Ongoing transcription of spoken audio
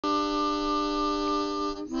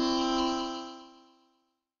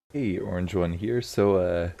Hey, Orange One here.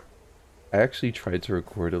 I actually tried to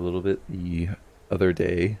record a little bit the other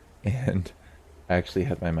day, and I actually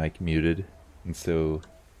had my mic muted, and so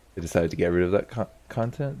I decided to get rid of that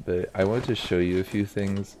content. But I wanted to show you a few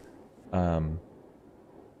things. Um,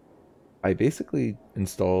 I basically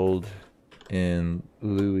installed in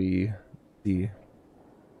Louis the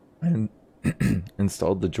and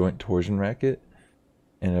installed the joint torsion racket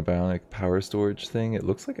and a bionic power storage thing. It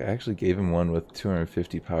looks like I actually gave him one with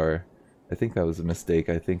 250 power. I think that was a mistake.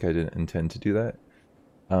 I think I didn't intend to do that.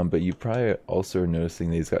 But you probably also are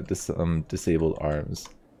noticing that he's got disabled arms.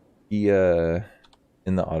 He in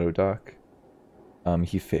the auto dock,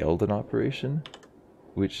 he failed an operation,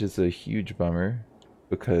 which is a huge bummer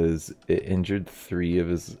because it injured three of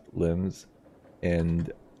his limbs,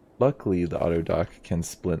 and luckily the auto dock can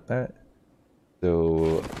splint that.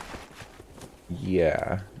 So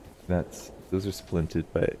yeah, that's those are splinted,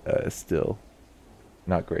 but still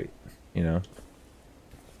not great, you know.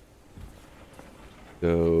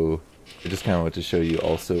 So I just kind of want to show you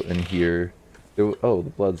also in here. Oh, the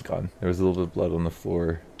blood's gone. There was a little bit of blood on the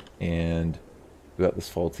floor, and we got this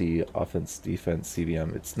faulty offense defense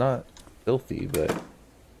CBM. It's not filthy, but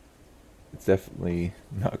it's definitely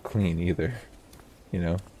not clean either, you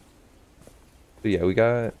know. But yeah, we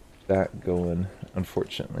got that going.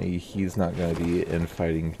 Unfortunately, he's not going to be in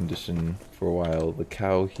fighting condition for a while. The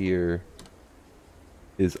cow here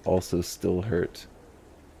is also still hurt,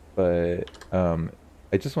 but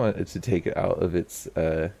I just wanted to take it out of its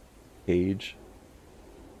cage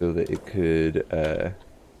so that it could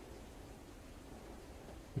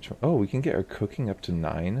which one? Oh, we can get our cooking up to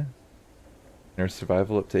 9 and our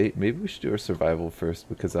survival up to 8. Maybe we should do our survival first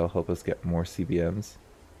because that'll help us get more CBMs.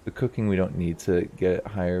 The cooking we don't need to get it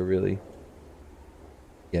higher really.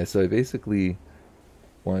 Yeah, so I basically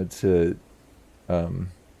wanted to um,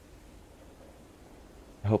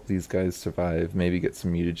 help these guys survive, maybe get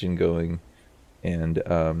some mutagen going, and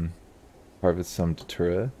harvest some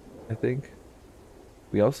datura, I think.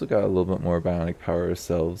 We also got a little bit more bionic power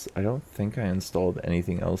ourselves. I don't think I installed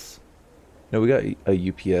anything else. No, we got a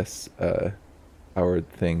UPS powered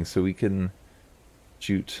thing, so we can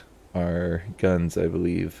shoot our guns, I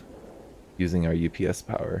believe, using our UPS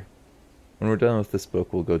power. When we're done with this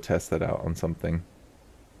book, we'll go test that out on something.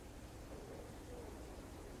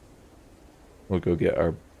 We'll go get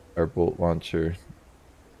our bolt launcher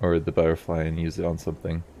or the butterfly and use it on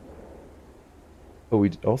something. But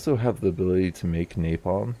we also have the ability to make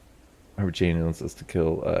napalm. Our Jane wants us to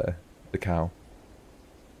kill the cow.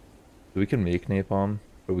 So we can make napalm,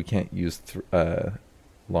 but we can't use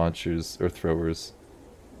launchers or throwers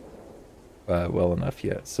well enough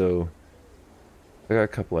yet. So I got a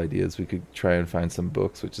couple ideas. We could try and find some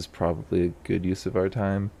books, which is probably a good use of our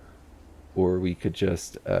time. Or we could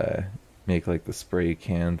just make like the spray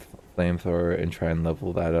can flamethrower and try and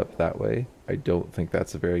level that up that way. I don't think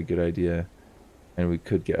that's a very good idea. And we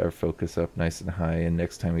could get our focus up nice and high, and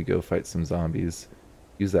next time we go fight some zombies,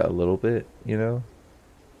 use that a little bit, you know?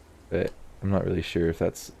 But I'm not really sure if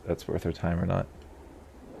that's worth our time or not.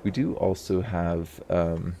 We do also have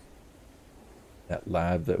that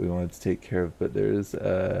lab that we wanted to take care of, but there's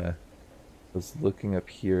I was looking up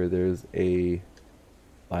here, there's a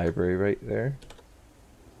library right there.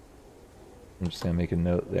 I'm just gonna make a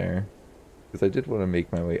note there because I did want to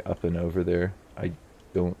make my way up and over there. I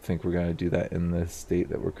don't think we're gonna do that in the state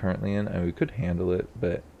that we're currently in. I mean, we could handle it,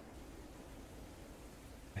 but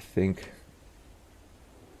I think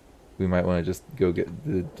we might want to just go get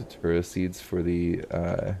the datura seeds for the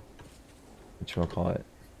whatchamacallit.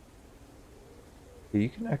 Yeah, you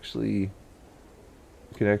can actually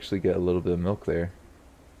get a little bit of milk there.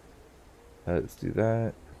 Let's do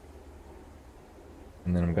that,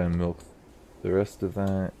 and then I'm gonna milk the rest of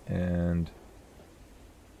that, and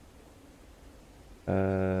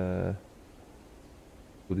we'll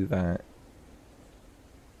do that,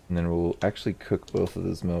 and then we'll actually cook both of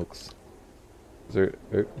those milks.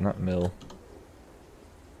 Not mill.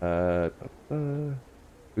 Uh,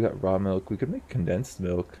 we got raw milk. We could make condensed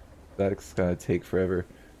milk. That's gonna take forever.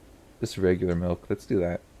 Just regular milk. Let's do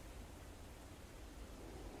that.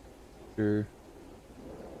 Sure.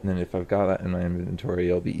 And then if I've got that in my inventory,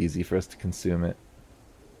 it'll be easy for us to consume it.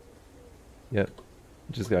 Yep.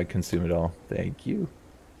 Just gotta consume it all. Thank you.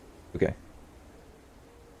 Okay.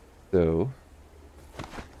 So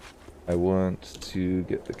I want to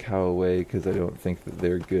get the cow away because I don't think that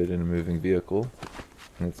they're good in a moving vehicle.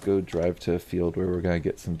 And let's go drive to a field where we're gonna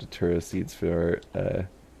get some datura seeds for our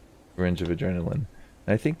range of adrenaline.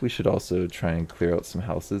 And I think we should also try and clear out some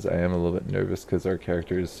houses. I am a little bit nervous because our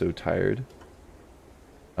character is so tired.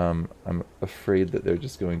 I'm afraid that they're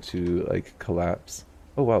just going to like collapse.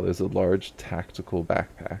 Oh wow, there's a large tactical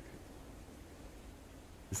backpack.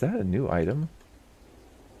 Is that a new item?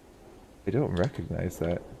 I don't recognize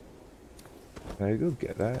that. Can I go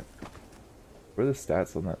get that? What are the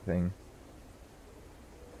stats on that thing?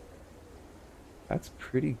 That's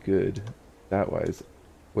pretty good, stat-wise.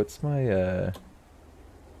 What's my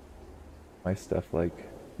stuff like?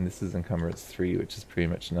 And this is encumbrance 3, which is pretty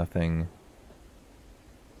much nothing.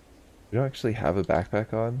 We don't actually have a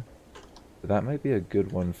backpack on, but that might be a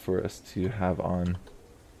good one for us to have on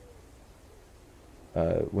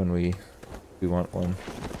when we want one.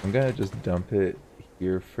 I'm gonna just dump it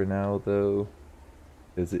here for now though,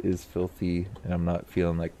 because it is filthy and I'm not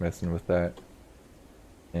feeling like messing with that.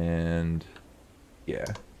 And yeah,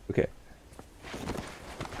 okay.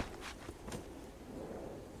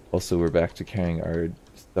 Also, we're back to carrying our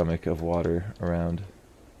stomach of water around.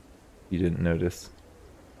 You didn't notice.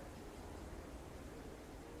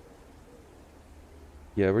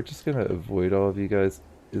 Yeah, we're just gonna avoid all of you guys.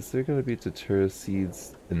 Is there gonna be Datura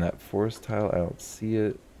seeds in that forest tile? I don't see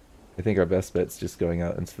it. I think our best bet's just going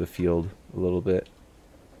out into the field a little bit.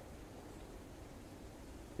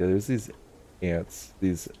 Yeah, there's these ants.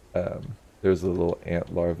 There's a little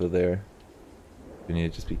ant larva there. We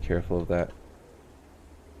need to just be careful of that.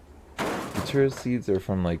 Datura seeds are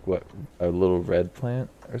from like what, a little red plant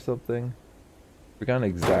or something? I forgot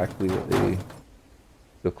exactly what they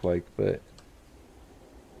look like, but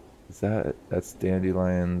that's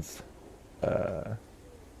dandelions.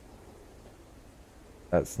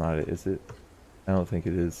 That's not it, is it? I don't think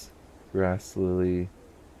it is. Grass lily.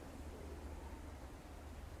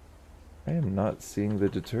 I am not seeing the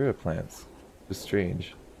Datura plants. Just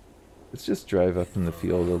strange. Let's just drive up in the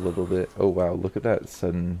field a little bit. Oh wow, look at that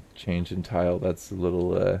sudden change in tile. That's a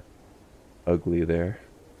little ugly there.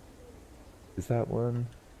 Is that one?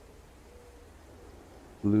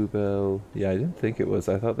 Bluebell. Yeah, I didn't think it was.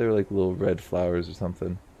 I thought they were like little red flowers or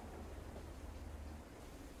something.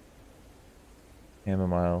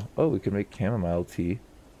 Chamomile. Oh, we can make chamomile tea.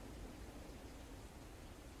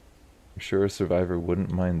 I'm sure a survivor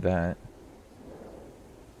wouldn't mind that.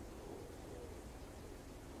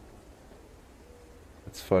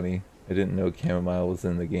 That's funny. I didn't know chamomile was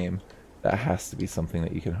in the game. That has to be something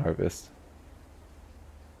that you can harvest.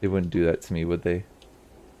 They wouldn't do that to me, would they?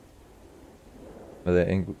 But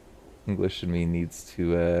the English in me needs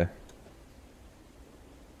to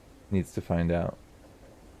find out.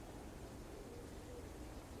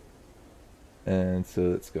 And so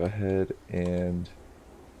let's go ahead and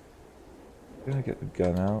I'm gonna get the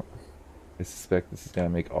gun out. I suspect this is gonna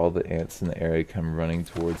make all the ants in the area come running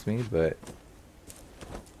towards me, but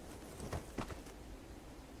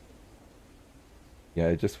yeah,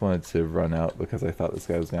 I just wanted to run out because I thought this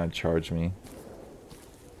guy was gonna charge me.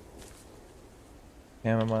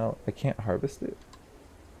 Chamomile, I can't harvest it?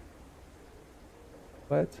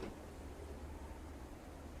 What?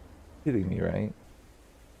 Kidding me, right?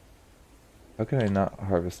 How can I not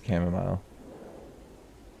harvest chamomile?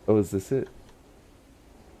 Oh, is this it?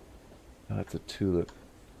 Oh, it's a tulip.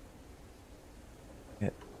 Yeah.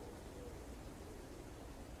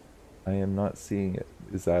 I am not seeing it.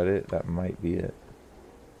 Is that it? That might be it.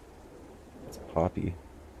 It's poppy.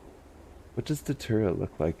 What does Datura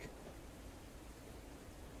look like?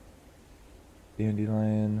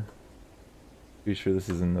 Dandelion. Pretty sure this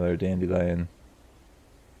is another dandelion.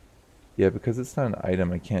 Yeah, because it's not an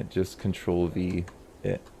item, I can't just control V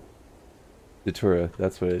it. Datura,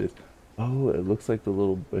 that's what it is. Oh, it looks like the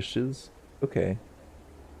little bushes. Okay.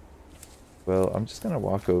 Well, I'm just gonna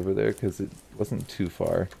walk over there because it wasn't too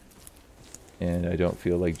far. And I don't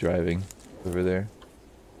feel like driving over there.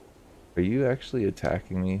 Are you actually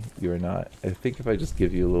attacking me? You are not. I think if I just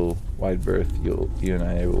give you a little wide berth, you and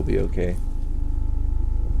I will be okay.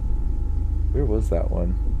 Where was that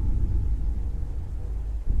one?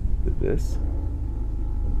 Is it this?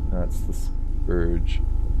 That's the spurge.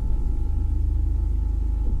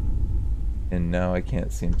 And now I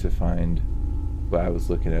can't seem to find what I was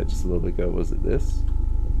looking at just a little bit ago. Was it this?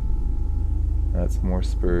 That's more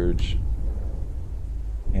spurge.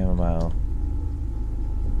 Chamomile.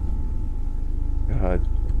 God,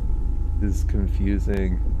 this is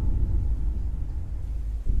confusing.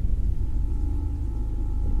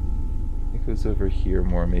 I think it was over here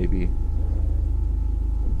more, maybe.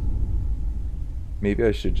 Maybe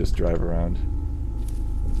I should just drive around.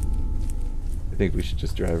 I think we should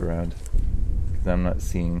just drive around. Because I'm not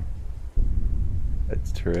seeing that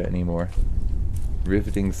turret anymore.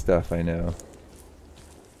 Riveting stuff, I know.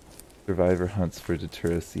 Survivor hunts for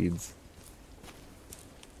Datura seeds.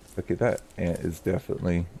 Okay, that ant is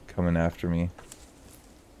definitely coming after me.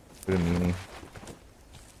 What a meanie.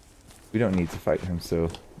 We don't need to fight him, so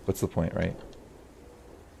what's the point, right?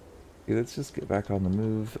 Okay, let's just get back on the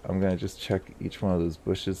move. I'm gonna just check each one of those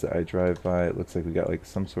bushes that I drive by. It looks like we got like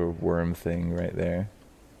some sort of worm thing right there.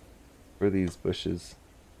 Where are these bushes?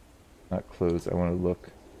 Not closed. I want to look.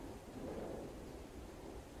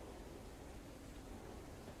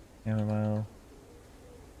 Chamomile.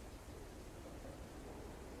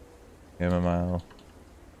 Chamomile.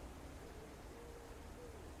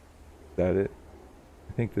 Is that it?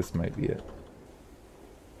 I think this might be it.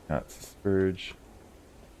 Not spurge.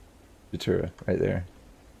 Datura, right there.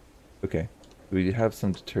 Okay. We have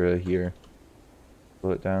some Datura here.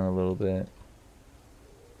 Slow it down a little bit.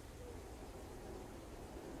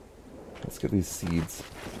 Let's get these seeds.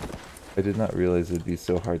 I did not realize it'd be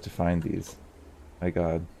so hard to find these. My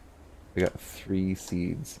god. I got 3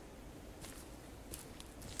 seeds.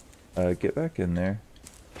 Get back in there.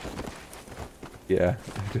 Yeah,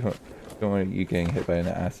 I don't want you getting hit by an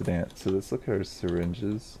acid ant. So let's look at our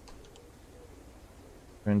syringes.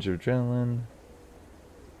 Syringe of adrenaline.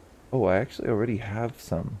 Oh, I actually already have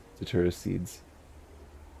some Datura seeds.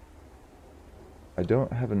 I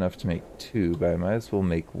don't have enough to make 2, but I might as well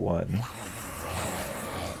make 1.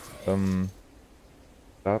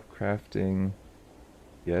 Stop crafting.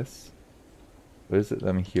 Yes. What is it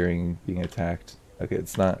I'm hearing being attacked? Okay,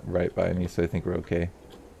 it's not right by me, so I think we're okay.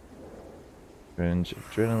 Syringe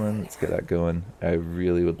of adrenaline, let's get that going. I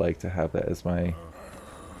really would like to have that as my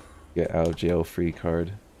get out of jail free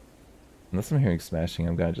card. Unless I'm hearing smashing,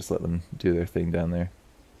 I'm gonna just let them do their thing down there.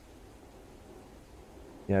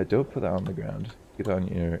 Yeah, don't put that on the ground. Get on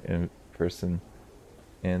your in person.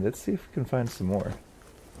 And let's see if we can find some more.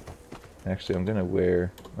 Actually, I'm gonna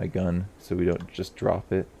wear my gun so we don't just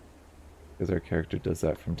drop it. Because our character does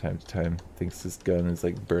that from time to time. Thinks his gun is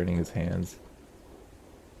like burning his hands.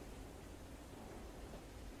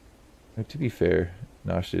 And to be fair,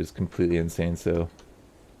 Nosh is completely insane, so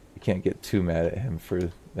you can't get too mad at him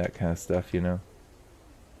for that kind of stuff, you know?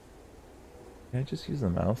 Can I just use the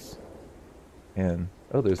mouse? And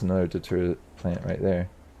oh, there's another Datura plant right there.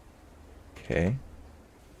 Okay.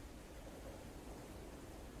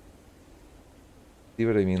 See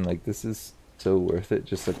what I mean? Like, this is so worth it.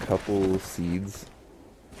 Just a couple seeds.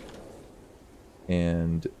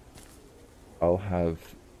 And I'll have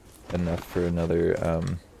enough for another,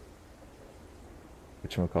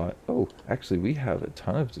 whatchamacallit. Oh, actually, we have a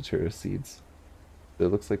ton of Datura seeds. So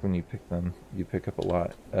it looks like when you pick them, you pick up a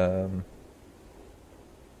lot.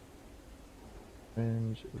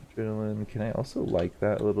 Syringe, adrenaline. Can I also like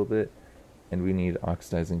that a little bit? And we need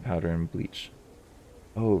oxidizing powder and bleach.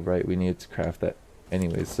 Oh, right, we need to craft that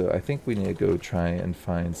anyways. So I think we need to go try and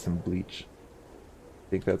find some bleach. I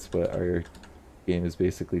think that's what our game is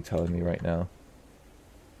basically telling me right now.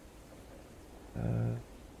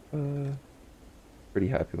 Pretty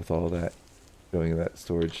happy with all of that. Going in that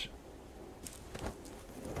storage.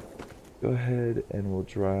 Go ahead and we'll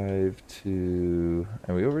drive to,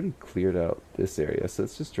 and we already cleared out this area, so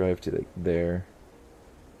let's just drive to like there.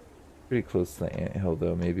 Pretty close to the anthill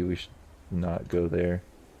though, maybe we should not go there.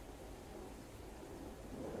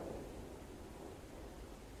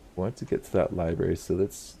 I want to get to that library, so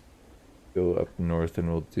let's go up north and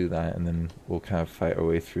we'll do that, and then we'll kind of fight our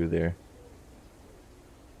way through there,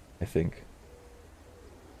 I think.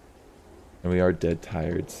 And we are dead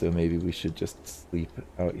tired, so maybe we should just sleep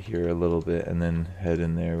out here a little bit and then head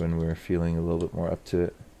in there when we're feeling a little bit more up to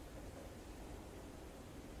it.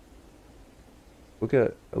 We'll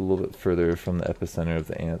get a little bit further from the epicenter of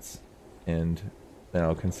the ants, and then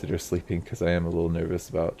I'll consider sleeping, because I am a little nervous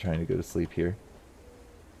about trying to go to sleep here.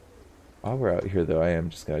 While we're out here though, I am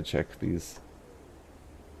just gonna check these.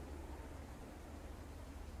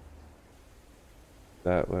 Is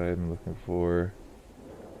that what I'm looking for?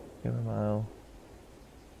 Chamomile.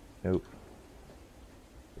 Nope.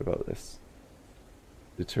 What about this?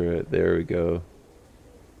 Datura. There we go.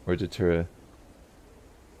 Or Datura.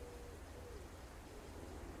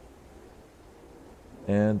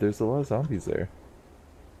 And there's a lot of zombies there.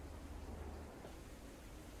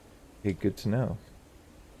 Okay, good to know.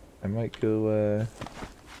 I might go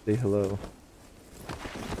say hello.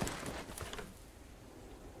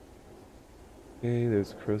 Okay,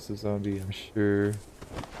 there's a corrosive zombie, I'm sure.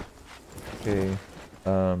 Okay,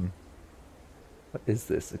 what is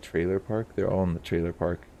this? A trailer park? They're all in the trailer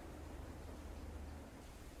park.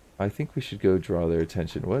 I think we should go draw their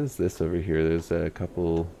attention. What is this over here? There's a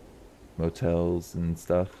couple motels and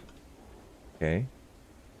stuff. Okay.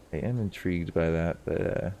 I am intrigued by that,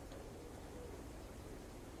 but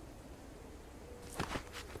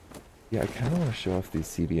yeah, I kind of want to show off these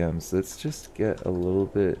CBMs. Let's just get a little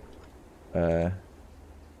bit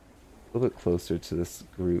closer to this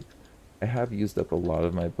group. I have used up a lot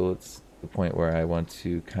of my bullets to the point where I want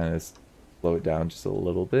to kind of slow it down just a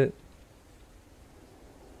little bit.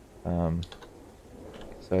 So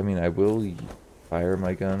I mean, I will fire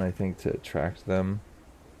my gun, I think, to attract them,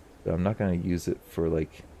 but I'm not going to use it for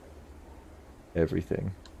like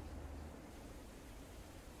everything.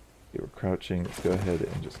 Okay, we're crouching. Let's go ahead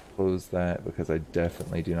and just close that because I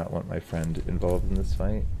definitely do not want my friend involved in this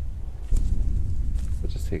fight. I'll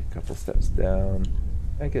just take a couple steps down.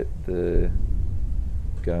 I get the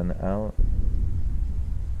gun out,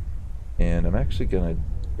 and I'm actually gonna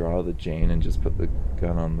draw the Jane and just put the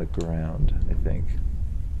gun on the ground, I think,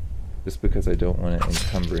 just because I don't want it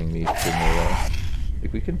encumbering me for melee.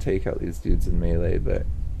 Like, we can take out these dudes in melee, but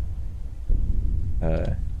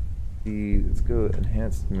let's go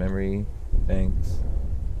enhanced memory. Thanks.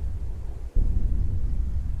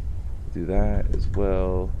 Do that as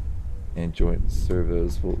well. And joint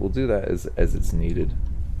servos. We'll do that as it's needed.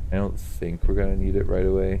 I don't think we're gonna need it right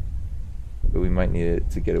away, but we might need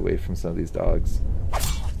it to get away from some of these dogs.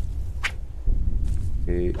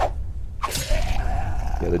 Okay.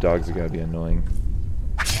 Yeah, the dogs are gonna be annoying.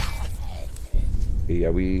 Okay, yeah,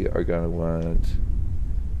 we are gonna want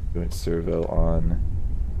joint servo on,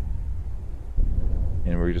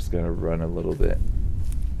 and we're just gonna run a little bit.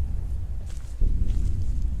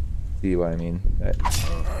 See what I mean? That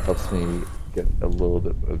helps me get a little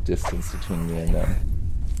bit of distance between me and them.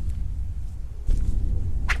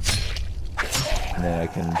 And then I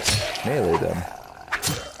can melee them.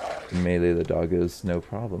 And melee the doggos, no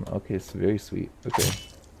problem. Okay, it's very sweet. Okay.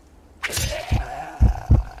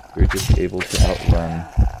 We're just able to outrun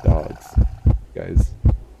dogs, guys.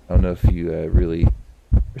 I don't know if you really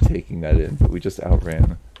are taking that in, but we just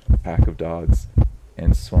outran a pack of dogs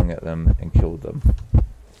and swung at them and killed them.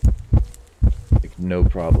 Like, no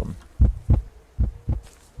problem.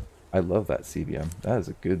 I love that CBM. That is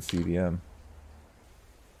a good CBM.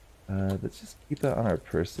 Let's just keep that on our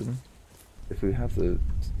person. If we have the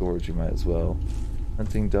storage, we might as well.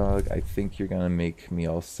 Hunting dog, I think you're gonna make me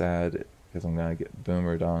all sad because I'm gonna get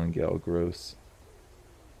boomered on and get all gross.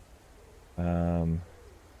 Because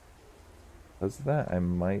of that, I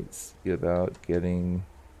might see about getting...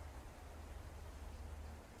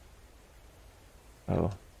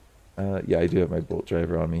 Oh. Yeah, I do have my bolt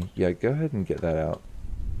driver on me. Yeah, go ahead and get that out.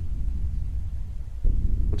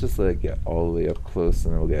 We'll just let it get all the way up close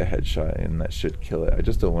and then we'll get a headshot and that should kill it. I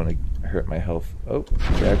just don't want to hurt my health. Oh,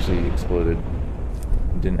 it actually exploded.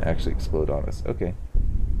 It didn't actually explode on us. Okay.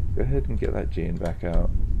 Go ahead and get that Jane back out.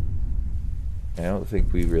 I don't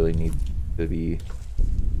think we really need to be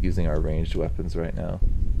using our ranged weapons right now.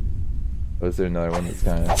 Oh, is there another one that's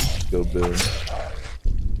gonna go boom?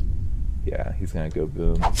 Yeah, he's gonna go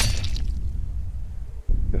boom.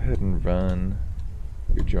 Go ahead and run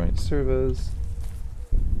your joint servos.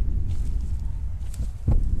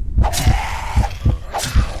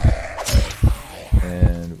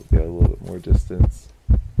 And we'll get a little bit more distance.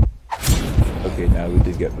 Okay, now we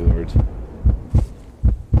did get boomered.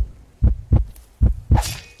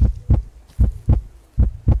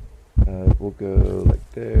 We'll go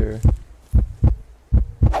like there.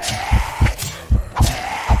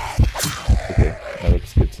 Okay, that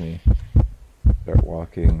looks good to me. Start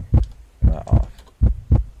walking, and that off.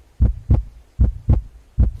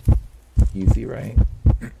 Easy, right?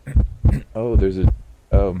 Oh,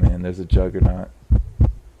 oh man, there's a juggernaut.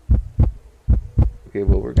 Okay,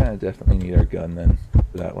 well, we're gonna definitely need our gun then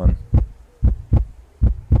for that one.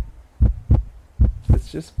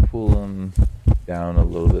 Let's just pull them down a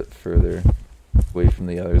little bit further away from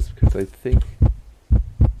the others because I think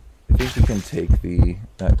we can take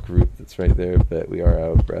that group that's right there, but we are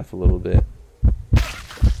out of breath a little bit.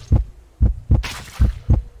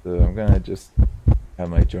 So I'm gonna just have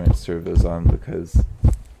my joint servos on because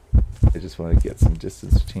I just want to get some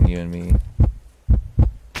distance between you and me.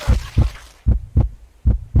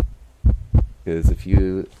 Because if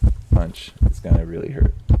you punch, it's gonna really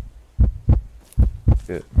hurt.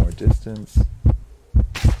 Get more distance.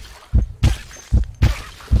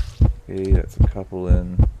 Okay, that's a couple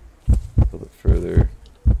in. A little bit further.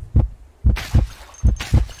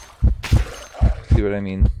 See what I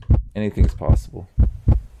mean? Anything's possible.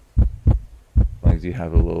 As long as you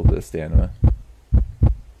have a little bit of stamina.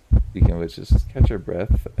 Speaking of which, just catch our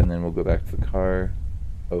breath, and then we'll go back to the car.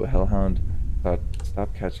 Oh, Hellhound.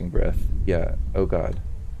 Stop catching breath. Yeah, oh god.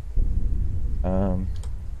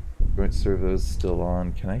 Joint servo's still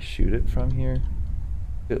on. Can I shoot it from here?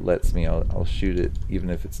 If it lets me, I'll shoot it, even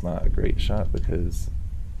if it's not a great shot, because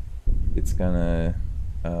it's gonna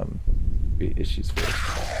create issues for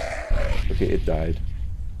us. Okay, it died.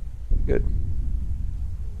 Good.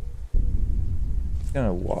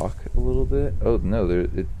 Gonna walk a little bit. Oh no,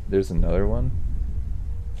 there's another one.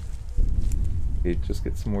 Okay, just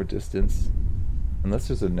get some more distance. Unless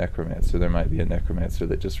there's a necromancer, there might be a necromancer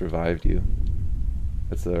that just revived you.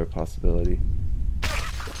 That's the other possibility.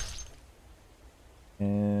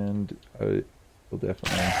 And I will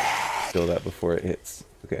definitely kill that before it hits.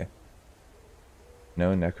 Okay.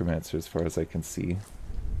 No necromancer as far as I can see.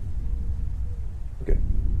 Okay.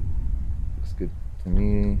 Looks good to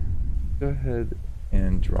me. Go ahead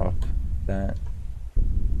and drop that.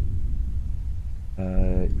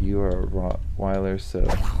 You are a Rottweiler, so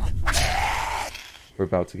we're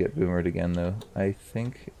about to get boomered again, though. I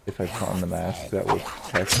think if I put on the mask, that will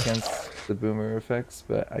protect against the boomer effects,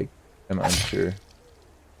 but I am unsure.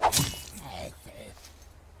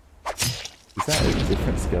 Is that a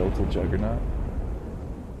different skeletal juggernaut?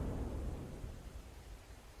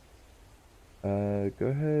 Go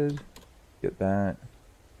ahead, get that.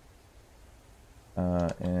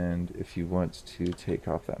 And if you want to take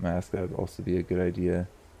off that mask, that would also be a good idea.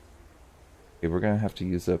 Okay, we're gonna have to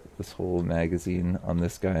use up this whole magazine on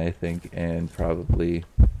this guy, I think, and probably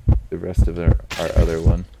the rest of our other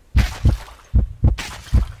one.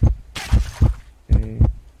 Okay,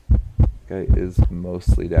 guy is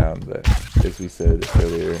mostly down, but as we said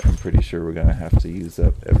earlier, I'm pretty sure we're gonna have to use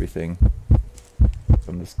up everything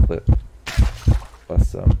from this clip, plus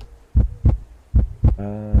some.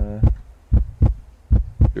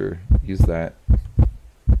 Sure, use that.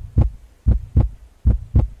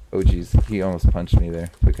 Oh geez, he almost punched me there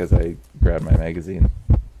because I grabbed my magazine.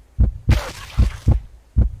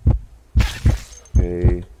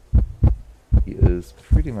 Okay, he is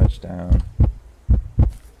pretty much down.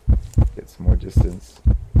 Get some more distance.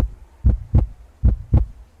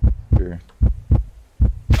 Sure.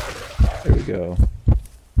 There we go.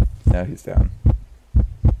 Now he's down.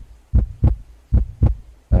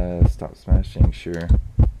 Stop smashing, sure.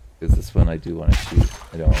 Because this one I do want to shoot.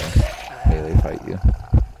 I don't want to melee fight you.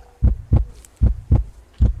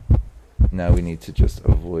 Now we need to just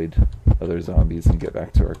avoid other zombies and get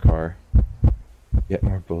back to our car. Get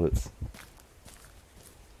more bullets.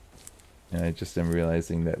 And I just am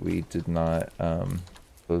realizing that we did not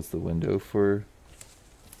close the window for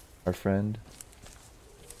our friend.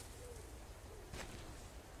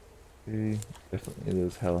 Okay, definitely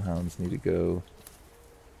those hellhounds need to go.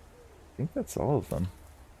 I think that's all of them.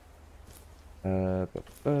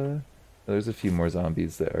 There's a few more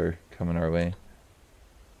zombies that are coming our way.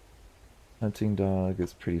 Hunting dog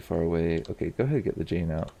is pretty far away. Okay, go ahead and get the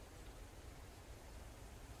Jane out.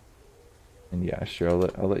 And yeah, sure,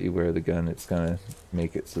 I'll let you wear the gun. It's gonna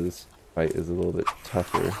make it so this fight is a little bit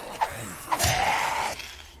tougher.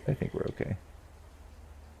 I think we're okay.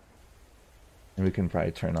 And we can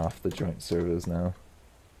probably turn off the joint servos now.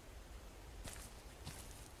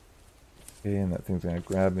 Okay, and that thing's gonna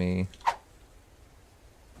grab me.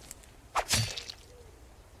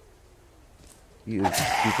 He is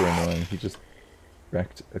super annoying. He just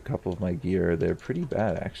wrecked a couple of my gear. They're pretty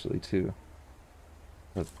bad, actually, too.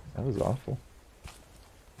 But that was awful.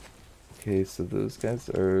 Okay, so those guys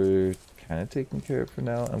are kind of taken care of for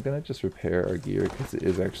now. I'm gonna just repair our gear because it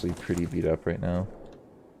is actually pretty beat up right now.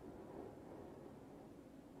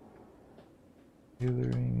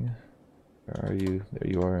 Tailoring. Where are you?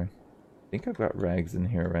 There you are. I think I've got rags in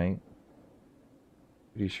here, right?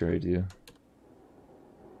 Pretty sure I do.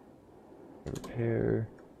 Repair.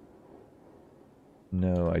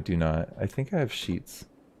 No, I do not. I think I have sheets.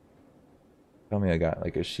 Tell me I got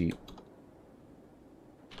like a sheet.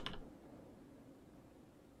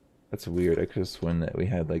 That's weird. I could have sworn that we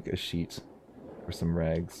had like a sheet or some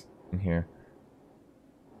rags in here.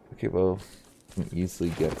 Okay, well, I can easily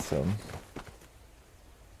get some.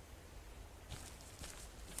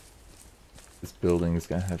 This building is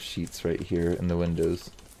gonna have sheets right here in the windows.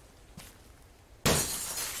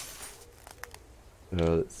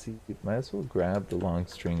 So let's see, might as well grab the long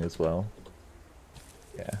string as well.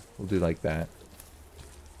 Yeah, we'll do like that.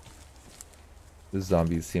 The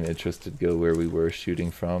zombies seem interested to go where we were shooting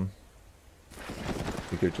from. I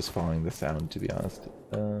think they're just following the sound, to be honest.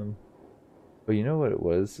 But you know what it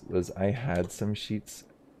was I had some sheets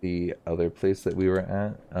the other place that we were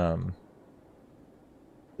at a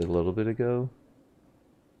little bit ago.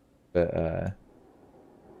 But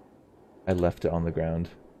I left it on the ground.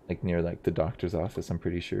 Like near like the doctor's office, I'm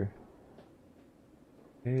pretty sure.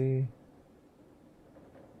 Okay.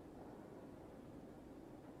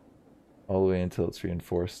 All the way until it's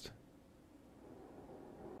reinforced.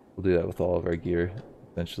 We'll do that with all of our gear,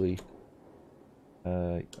 essentially.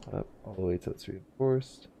 Up all the way till it's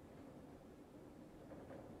reinforced.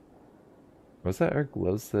 Was that our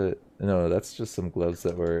gloves that... No, that's just some gloves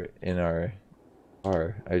that were in our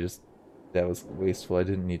car. That was wasteful. I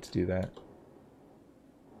didn't need to do that.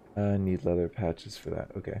 I need leather patches for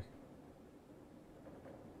that. Okay.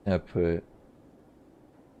 I put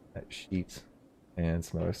that sheet and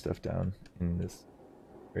some other stuff down in this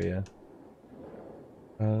area.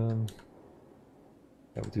 That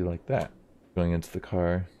would do like that. Going into the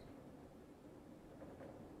car.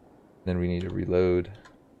 Then we need to reload.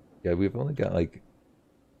 Yeah, we've only got like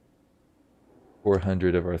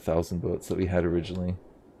 400 of our 1,000 bullets that we had originally.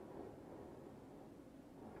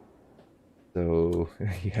 So,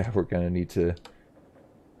 yeah, we're gonna need to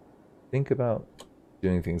think about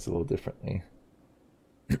doing things a little differently.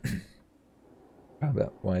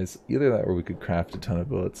 Combat-wise, either that or we could craft a ton of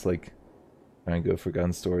bullets, like try and go for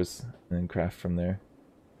gun stores and then craft from there.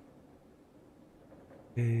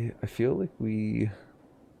 Okay, I feel like we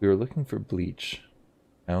were looking for bleach.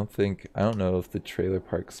 I don't know if the trailer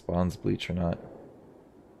park spawns bleach or not.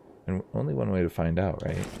 And only one way to find out,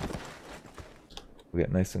 right? We'll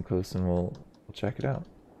get nice and close and we'll check it out.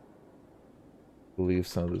 We'll leave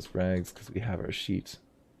some of those rags because we have our sheet.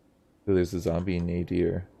 So there's a zombie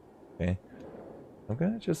nadir. Okay. I'm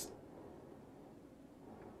gonna just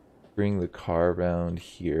bring the car around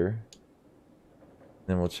here.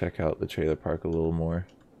 Then we'll check out the trailer park a little more.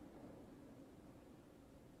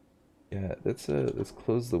 Yeah, let's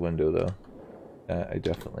close the window though. I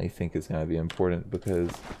definitely think is gonna be important because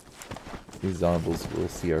these zombies will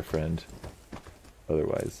see our friend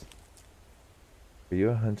otherwise. Are you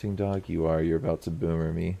a hunting dog? You are. You're about to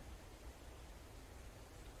boomer me.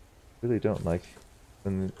 Really don't like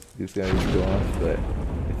when these guys go off, but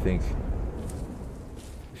I think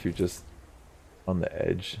if you're just on the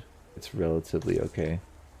edge, it's relatively okay.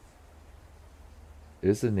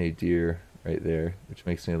 There's a nadir right there, which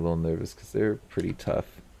makes me a little nervous because they're pretty tough.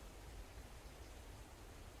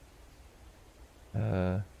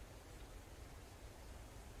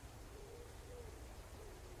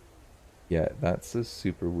 Yeah, that's a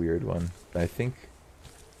super weird one. I think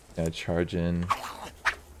I'm gonna charge in,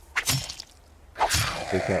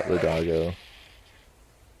 take out the doggo.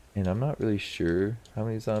 And I'm not really sure how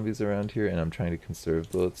many zombies are around here, and I'm trying to conserve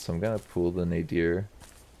bullets, so I'm gonna pull the nadir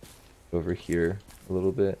over here a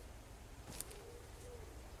little bit.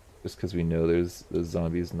 Just because we know there's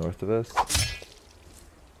zombies north of us.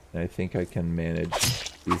 And I think I can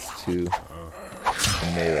manage these two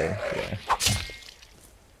in melee, yeah.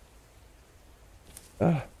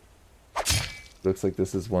 Looks like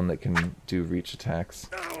this is one that can do reach attacks.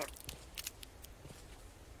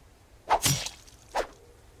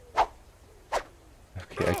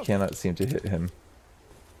 Okay, I cannot seem to hit him.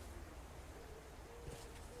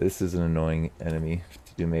 This is an annoying enemy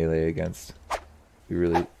to do melee against. We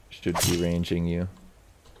really should be ranging you.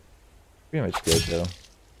 Pretty much good though.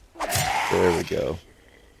 There we go.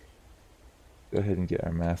 Go ahead and get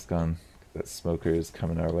our mask on. That smoker is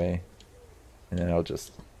coming our way. And then I'll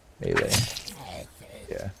just melee.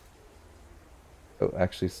 Yeah. Oh,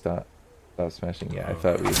 actually stop smashing. Yeah, I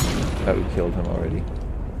thought we killed him already.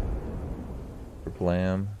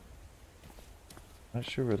 Kablam. Not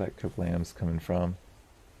sure where that kablam's coming from.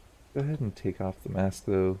 Go ahead and take off the mask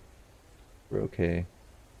though. We're okay.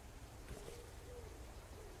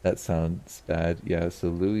 That sounds bad. Yeah, so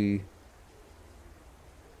Louis,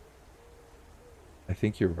 I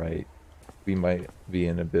think you're right. We might be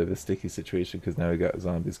in a bit of a sticky situation because now we got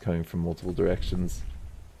zombies coming from multiple directions,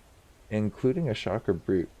 including a shocker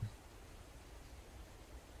brute.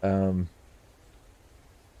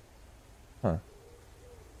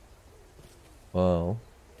 Well,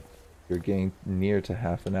 you're getting near to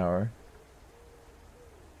half an hour.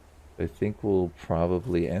 I think we'll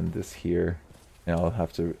probably end this here, and I'll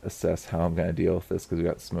have to assess how I'm gonna deal with this because we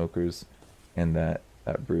got smokers and that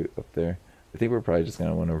brute up there. I think we're probably just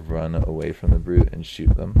gonna want to run away from the brute and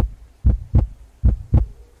shoot them.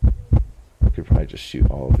 I could probably just shoot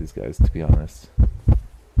all of these guys, to be honest.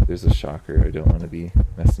 There's a shocker. I don't want to be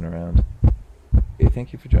messing around. Okay,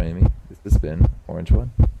 thank you for joining me. This has been Orange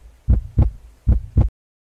One.